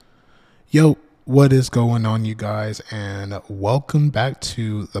Yo, what is going on, you guys? And welcome back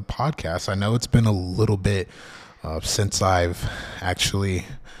to the podcast. I know it's been a little bit since I've actually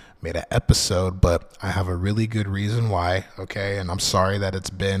made an episode, but I have a really good reason why. Okay. And I'm sorry that it's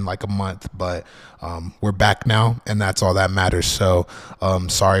been like a month, but we're back now, and that's all that matters. So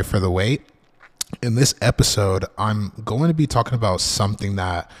sorry for the wait. In this episode, I'm going to be talking about something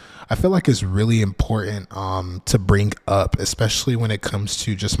that I feel like is really important to bring up, especially when it comes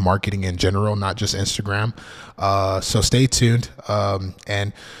to just marketing in general, not just Instagram. So stay tuned.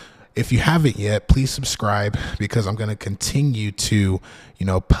 And if you haven't yet, please subscribe, because I'm going to continue to,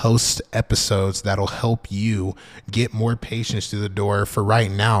 post episodes that'll help you get more patients through the door for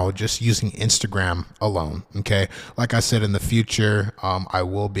right now, just using Instagram alone. Okay. Like I said, in the future, I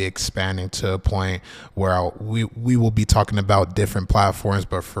will be expanding to a point where we will be talking about different platforms,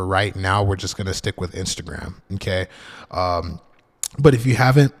 but for right now, we're just going to stick with Instagram. Okay. But if you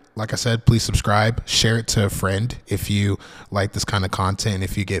haven't, like I said, please subscribe, share it to a friend if you like this kind of content.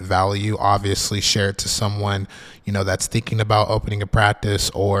 If you get value, obviously share it to someone, that's thinking about opening a practice,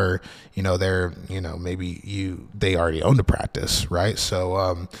 or, they already own a practice, right?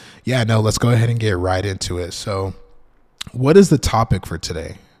 So, let's go ahead and get right into it. So what is the topic for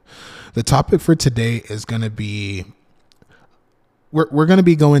today? The topic for today is going to be, we're going to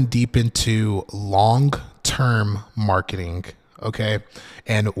be going deep into long-term marketing. Okay.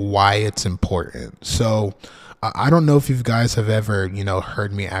 And why it's important. So I don't know if you guys have ever,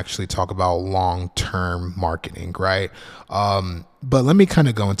 heard me actually talk about long-term marketing, right? But let me kind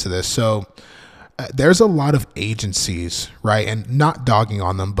of go into this. So there's a lot of agencies, right? And not dogging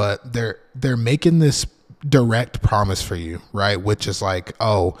on them, but they're making this direct promise for you, right? Which is like,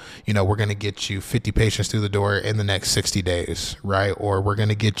 we're going to get you 50 patients through the door in the next 60 days, right? Or we're going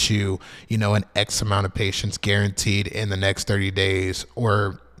to get you, an X amount of patients guaranteed in the next 30 days,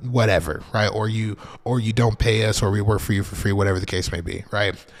 or whatever, right? Or you don't pay us, or we work for you for free, whatever the case may be,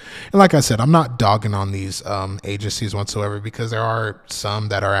 right? And like I said, I'm not dogging on these agencies whatsoever, because there are some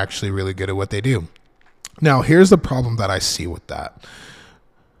that are actually really good at what they do. Now, here's the problem that I see with that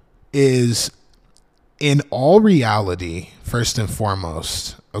is, in all reality, first and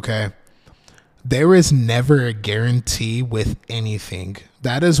foremost, okay, there is never a guarantee with anything.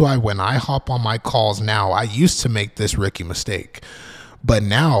 That is why when I hop on my calls now, I used to make this rookie mistake. But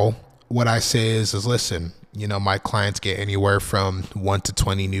now what I say is listen, my clients get anywhere from 1 to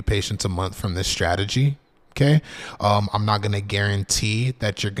 20 new patients a month from this strategy. Okay. I'm not going to guarantee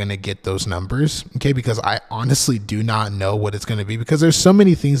that you're going to get those numbers. Okay. Because I honestly do not know what it's going to be, because there's so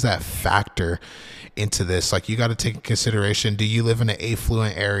many things that factor into this. Like, you got to take into consideration, do you live in an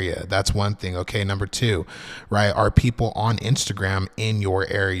affluent area? That's one thing. Okay. Number two, right? Are people on Instagram in your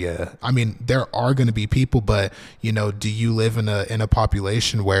area? I mean, there are going to be people, but do you live in a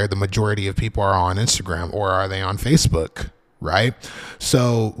population where the majority of people are on Instagram, or are they on Facebook? Right.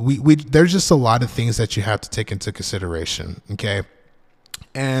 So there's just a lot of things that you have to take into consideration. Okay.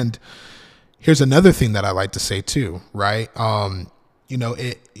 And here's another thing that I like to say too, right?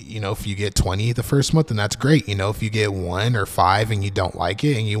 If you get 20 the first month, then that's great. If you get 1 or 5 and you don't like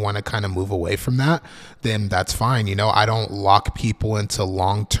it and you want to kind of move away from that, then that's fine. I don't lock people into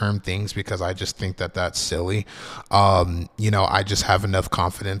long-term things, because I just think that that's silly. I just have enough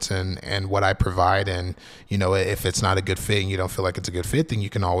confidence in what I provide. And, if it's not a good fit and you don't feel like it's a good fit, then you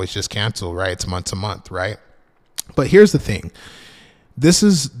can always just cancel, right? It's month to month, right? But here's the thing. This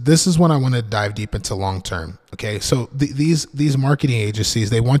is when I want to dive deep into long term. Okay, so these marketing agencies,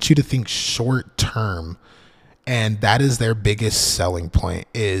 they want you to think short term, and that is their biggest selling point,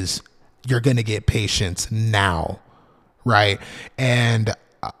 is you're going to get patients now, right? And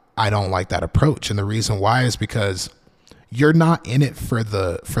I don't like that approach, and the reason why is because you're not in it for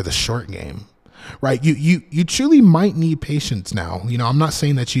the short game. Right. You truly might need patience now. I'm not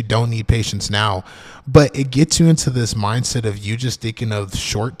saying that you don't need patience now, but it gets you into this mindset of you just thinking of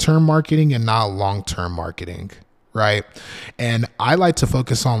short-term marketing and not long-term marketing. Right. And I like to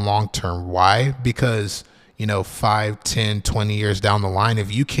focus on long-term. Why? Because, 5, 10, 20 years down the line,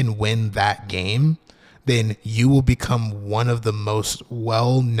 if you can win that game, then you will become one of the most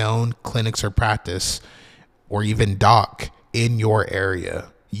well-known clinics or practice, or even doc, in your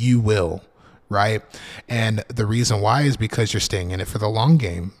area. You will. Right. And the reason why is because you're staying in it for the long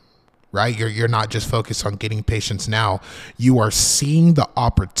game, right? You're not just focused on getting patients now. You are seeing the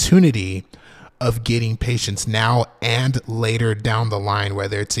opportunity of getting patients now and later down the line,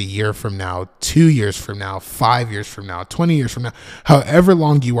 whether it's a year from now, 2 years from now, 5 years from now, 20 years from now, however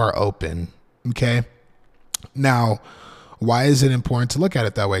long you are open. Okay. Now, why is it important to look at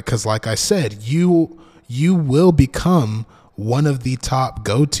it that way? Because like I said, you will become one of the top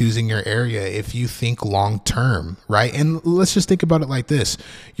go-tos in your area if you think long-term, right? And let's just think about it like this.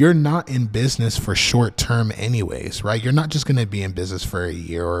 You're not in business for short-term anyways, right? You're not just going to be in business for a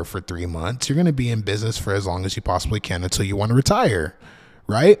year or for 3 months. You're going to be in business for as long as you possibly can until you want to retire,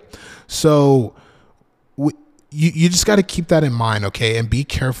 right? So you just got to keep that in mind, okay? And be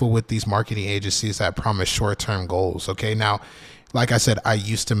careful with these marketing agencies that promise short-term goals, okay? Now, like I said, I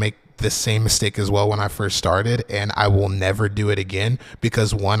used to make the same mistake as well when I first started, and I will never do it again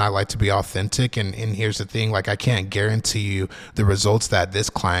because one, I like to be authentic. And here's the thing, like I can't guarantee you the results that this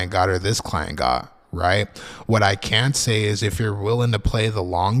client got or this client got, right? What I can say is if you're willing to play the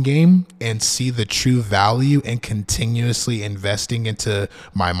long game and see the true value and continuously investing into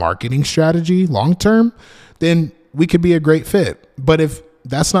my marketing strategy long-term, then we could be a great fit. But if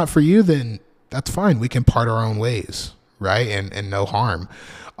that's not for you, then that's fine. We can part our own ways, right? And no harm.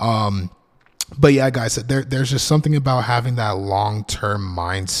 But yeah, guys, there's just something about having that long-term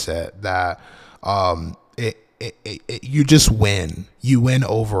mindset that, you just win. You win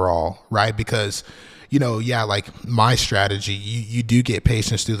overall, right? Because, like my strategy, you do get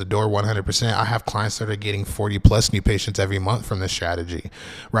patients through the door 100%. I have clients that are getting 40 plus new patients every month from this strategy,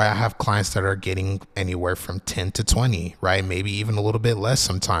 right? I have clients that are getting anywhere from 10 to 20, right? Maybe even a little bit less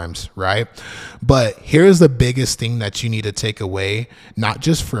sometimes, right? But here's the biggest thing that you need to take away, not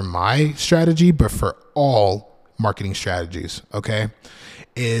just for my strategy, but for all marketing strategies, okay,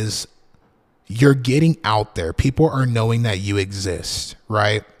 is you're getting out there. People are knowing that you exist,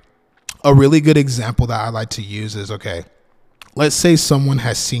 right? A really good example that I like to use is, okay, let's say someone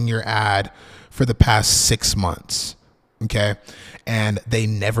has seen your ad for the past 6 months, okay, and they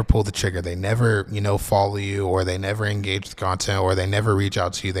never pull the trigger. They never, follow you, or they never engage with content, or they never reach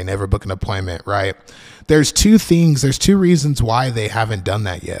out to you. They never book an appointment, right? There's two reasons why they haven't done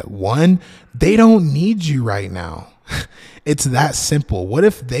that yet. One, they don't need you right now. It's that simple. What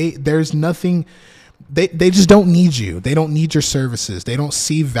if there's nothing, they just don't need you. They don't need your services. They don't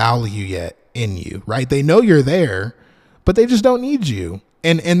see value yet in you, right? They know you're there, but they just don't need you.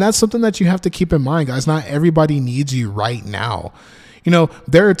 And that's something that you have to keep in mind, guys. Not everybody needs you right now.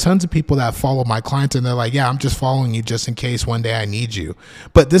 There are tons of people that follow my clients and they're like, yeah, I'm just following you just in case one day I need you.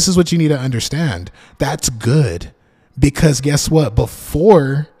 But this is what you need to understand. That's good. Because guess what?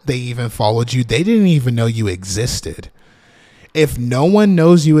 Before they even followed you, they didn't even know you existed. If no one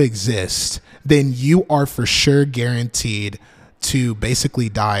knows you exist, then you are for sure guaranteed to basically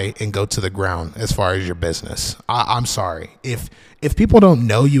die and go to the ground as far as your business. I'm sorry. If people don't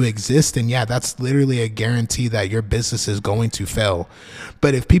know you exist, then yeah, that's literally a guarantee that your business is going to fail.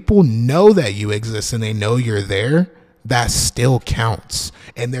 But if people know that you exist and they know you're there, that still counts.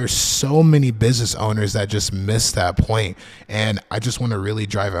 And there's so many business owners that just miss that point. And I just want to really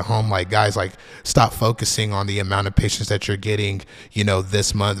drive it home. Like, guys, stop focusing on the amount of patients that you're getting,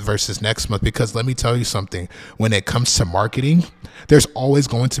 this month versus next month. Because let me tell you something, when it comes to marketing, there's always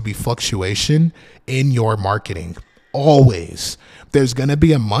going to be fluctuation in your marketing. Always. There's going to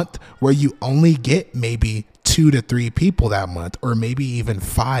be a month where you only get maybe 2 to 3 people that month, or maybe even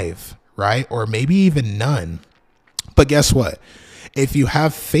 5, right? Or maybe even none. But guess what? If you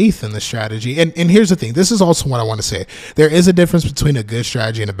have faith in the strategy, and here's the thing, this is also what I want to say. There is a difference between a good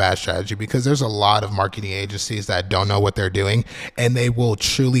strategy and a bad strategy, because there's a lot of marketing agencies that don't know what they're doing, and they will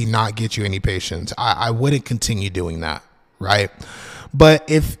truly not get you any patients. I wouldn't continue doing that, right? But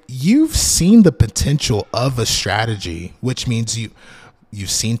if you've seen the potential of a strategy, which means you've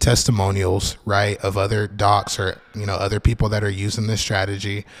seen testimonials, right, of other docs or, other people that are using this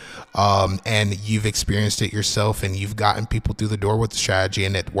strategy, and you've experienced it yourself and you've gotten people through the door with the strategy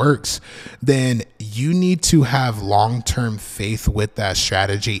and it works, then you need to have long-term faith with that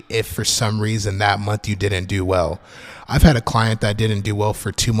strategy if for some reason that month you didn't do well. I've had a client that didn't do well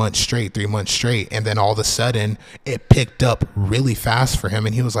for 2 months straight, 3 months straight, and then all of a sudden it picked up really fast for him.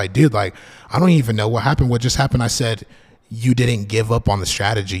 And he was like, dude, I don't even know what happened. What just happened? I said, you didn't give up on the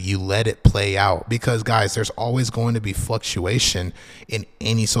strategy. You let it play out. Because guys, there's always going to be fluctuation in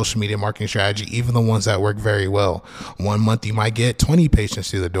any social media marketing strategy, even the ones that work very well. 1 month you might get 20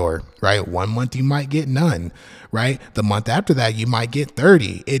 patients through the door, right? 1 month you might get none, right? The month after that you might get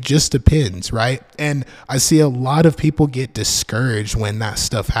 30. It just depends, right? And I see a lot of people get discouraged when that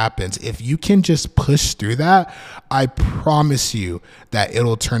stuff happens. If you can just push through that, I promise you that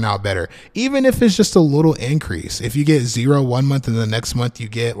it'll turn out better. Even if it's just a little increase. If you get 0 1 month and the next month you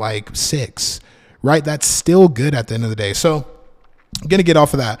get 6, right? That's still good at the end of the day. So I'm going to get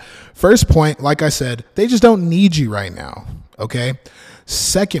off of that. First point, like I said, they just don't need you right now. Okay.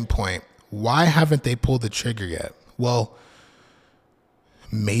 Second point, why haven't they pulled the trigger yet? Well,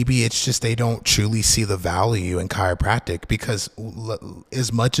 maybe it's just they don't truly see the value in chiropractic, because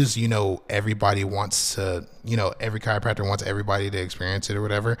as much as, everybody wants to, every chiropractor wants everybody to experience it or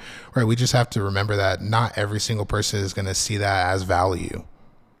whatever, right? We just have to remember that not every single person is going to see that as value,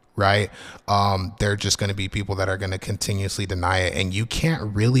 right? They're just going to be people that are going to continuously deny it, and you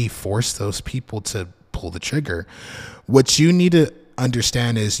can't really force those people to pull the trigger. What you need to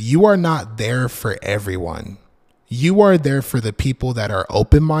understand is you are not there for everyone. You are there for the people that are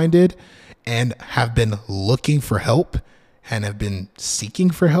open-minded and have been looking for help and have been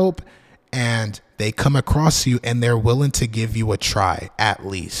seeking for help, and they come across you and they're willing to give you a try at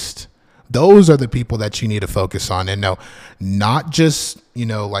least. Those are the people that you need to focus on. And no, not just,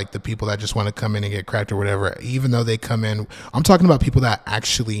 like the people that just want to come in and get cracked or whatever, even though they come in. I'm talking about people that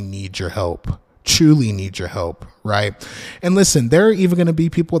actually need your help, truly need your help, right? And listen, there are even going to be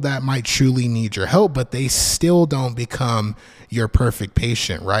people that might truly need your help, but they still don't become your perfect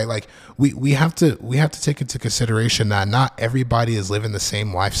patient, right? Like we have to take into consideration that not everybody is living the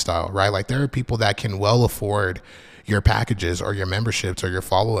same lifestyle, right? Like there are people that can well afford your packages or your memberships or your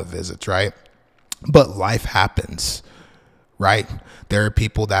follow-up visits, right? But life happens, right? There are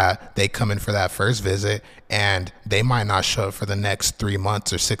people that they come in for that first visit and they might not show up for the next 3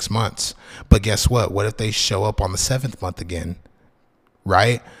 months or 6 months. But guess what? What if they show up on the 7th month again,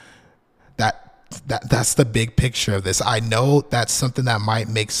 right? That's the big picture of this. I know that's something that might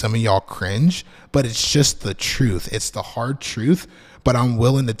make some of y'all cringe, but it's just the truth. It's the hard truth. But I'm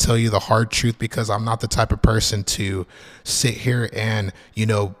willing to tell you the hard truth because I'm not the type of person to sit here and,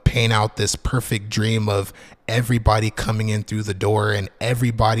 paint out this perfect dream of everybody coming in through the door and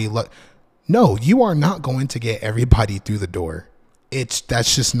everybody No, you are not going to get everybody through the door.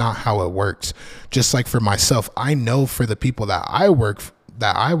 That's just not how it works. Just like for myself, I know for the people that I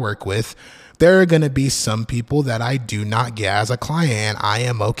work with, there are going to be some people that I do not get as a client, and I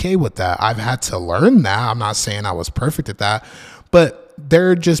am okay with that. I've had to learn that. I'm not saying I was perfect at that, but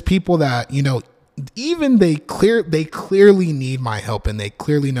there are just people that, even they clearly need my help, and they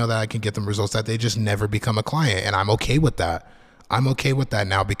clearly know that I can get them results, that they just never become a client. And I'm okay with that. I'm okay with that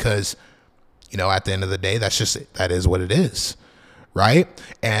now because, at the end of the day, that is what it is. Right.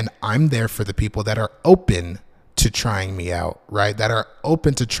 And I'm there for the people that are open to trying me out, right? That are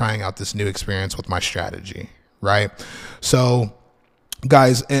open to trying out this new experience with my strategy. Right. So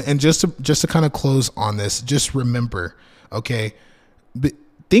guys, and just to kind of close on this, just remember, okay,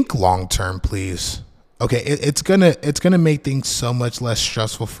 think long term, please. Okay, it's gonna make things so much less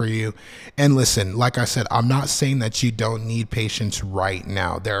stressful for you. And listen, like I said, I'm not saying that you don't need patience right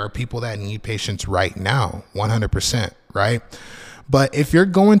now. There are people that need patience right now, 100%, right? But if you're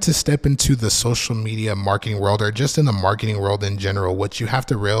going to step into the social media marketing world, or just in the marketing world in general, what you have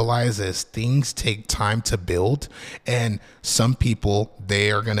to realize is things take time to build. And some people, they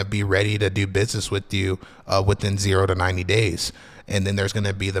are going to be ready to do business with you within 0 to 90 days. And then there's going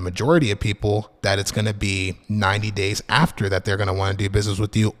to be the majority of people that it's going to be 90 days after that they're going to want to do business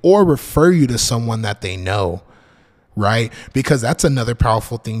with you or refer you to someone that they know, right? Because that's another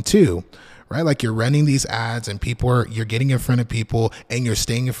powerful thing too. Right? Like you're running these ads and you're getting in front of people and you're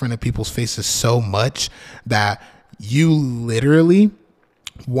staying in front of people's faces so much that you literally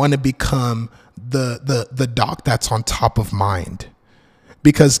want to become the doc that's on top of mind.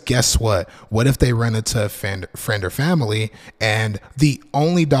 Because guess what? What if they run into a friend or family and the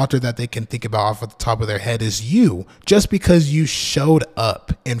only doctor that they can think about off at the top of their head is you, just because you showed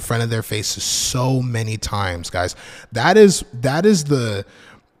up in front of their faces so many times, guys? That is the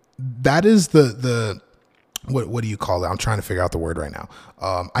what do you call it? I'm trying to figure out the word right now.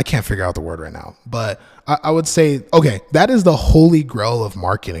 I can't figure out the word right now, but I would say, okay, that is the holy grail of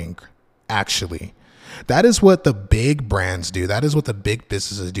marketing. Actually, that is what the big brands do. That is what the big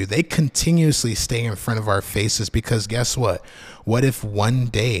businesses do. They continuously stay in front of our faces because guess what? What if one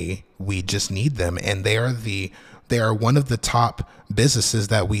day we just need them and they are one of the top businesses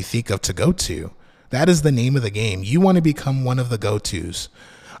that we think of to go to? That is the name of the game. You want to become one of the go-tos.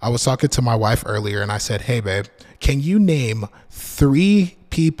 I was talking to my wife earlier and I said, hey, babe, can you name 3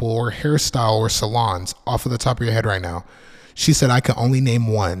 people or hairstyle or salons off of the top of your head right now? She said, I can only name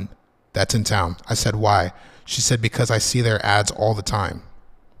 1 that's in town. I said, why? She said, because I see their ads all the time.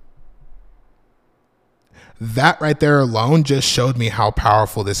 That right there alone just showed me how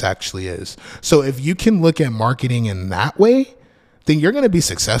powerful this actually is. So if you can look at marketing in that way, then you're going to be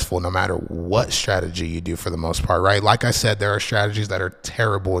successful no matter what strategy you do for the most part, right? Like I said, there are strategies that are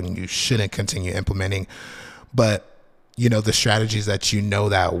terrible and you shouldn't continue implementing. But, the strategies that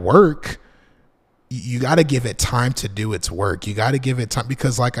that work, you got to give it time to do its work. You got to give it time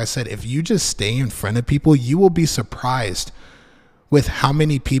because, like I said, if you just stay in front of people, you will be surprised with how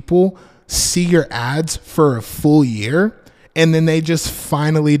many people see your ads for a full year and then they just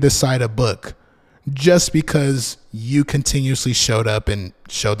finally decide to book just because you continuously showed up and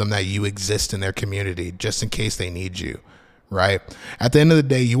showed them that you exist in their community just in case they need you, right? At the end of the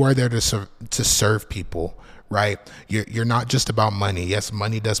day, you are there to serve people, right? You're not just about money. Yes,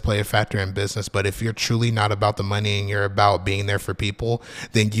 money does play a factor in business, but if you're truly not about the money and you're about being there for people,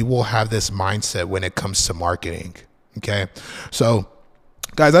 then you will have this mindset when it comes to marketing. Okay. So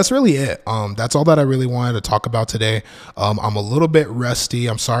guys, that's really it. That's all that I really wanted to talk about today. I'm a little bit rusty.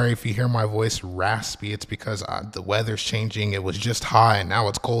 I'm sorry if you hear my voice raspy. It's because the weather's changing. It was just hot and now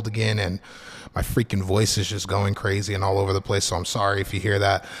it's cold again, and my freaking voice is just going crazy and all over the place. So I'm sorry if you hear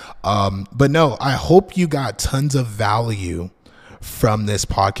that. But no, I hope you got tons of value from this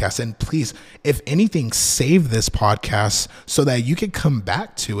podcast. And please, if anything, save this podcast so that you can come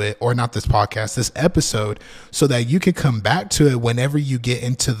back to it, or not this podcast, this episode, so that you can come back to it whenever you get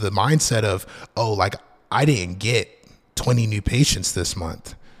into the mindset of, oh, like I didn't get 20 new patients this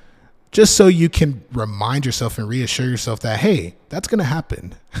month. Just so you can remind yourself and reassure yourself that, hey, that's going to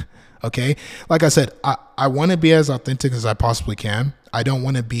happen. Okay. Like I said, I want to be as authentic as I possibly can. I don't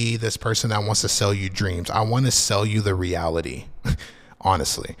want to be this person that wants to sell you dreams. I want to sell you the reality,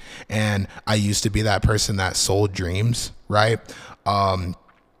 honestly. And I used to be that person that sold dreams, right? And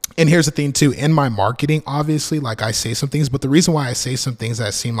here's the thing too, in my marketing, obviously, like I say some things, but the reason why I say some things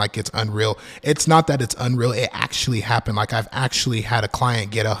that seem like it's unreal, it's not that it's unreal. It actually happened. Like I've actually had a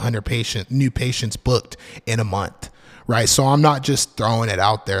client get 100 new patients booked in a month. Right. So I'm not just throwing it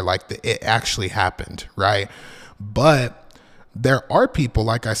out there, like it actually happened. Right. But there are people,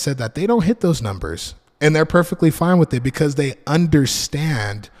 like I said, that they don't hit those numbers and they're perfectly fine with it because they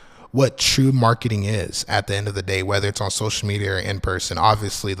understand what true marketing is at the end of the day, whether it's on social media or in person.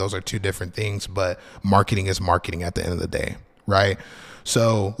 Obviously, those are two different things, but marketing is marketing at the end of the day. Right.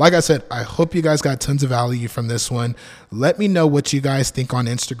 So like I said, I hope you guys got tons of value from this one. Let me know what you guys think on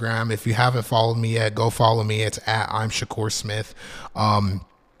Instagram. If you haven't followed me yet, go follow me. It's at I'm Shakur Smith.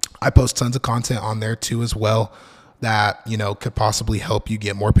 I post tons of content on there too as well that, you know, could possibly help you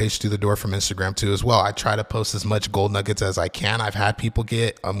get more patients through the door from Instagram too as well. I try to post as much gold nuggets as I can. I've had people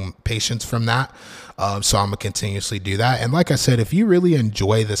get patients from that. So I'm gonna continuously do that. And like I said, if you really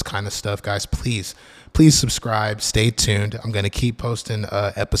enjoy this kind of stuff, guys, please subscribe, stay tuned. I'm going to keep posting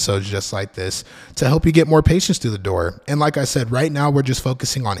episodes just like this to help you get more patients through the door. And like I said, right now we're just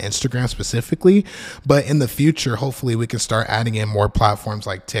focusing on Instagram specifically, but in the future, hopefully we can start adding in more platforms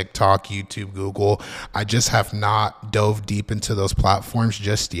like TikTok, YouTube, Google. I just have not dove deep into those platforms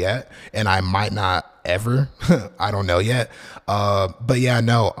just yet. And I might not ever, I don't know yet. But yeah,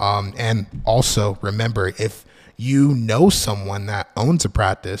 no. And also remember, if you know someone that owns a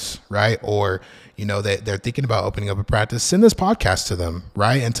practice, right? Or, you know, that they're thinking about opening up a practice, send this podcast to them,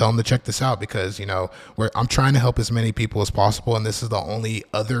 right? And tell them to check this out because, you know, I'm trying to help as many people as possible. And this is the only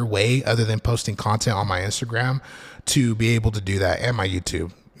other way other than posting content on my Instagram to be able to do that, and my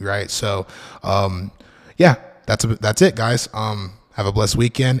YouTube, right? So, yeah, that's it, guys. Have a blessed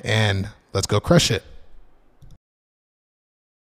weekend and let's go crush it.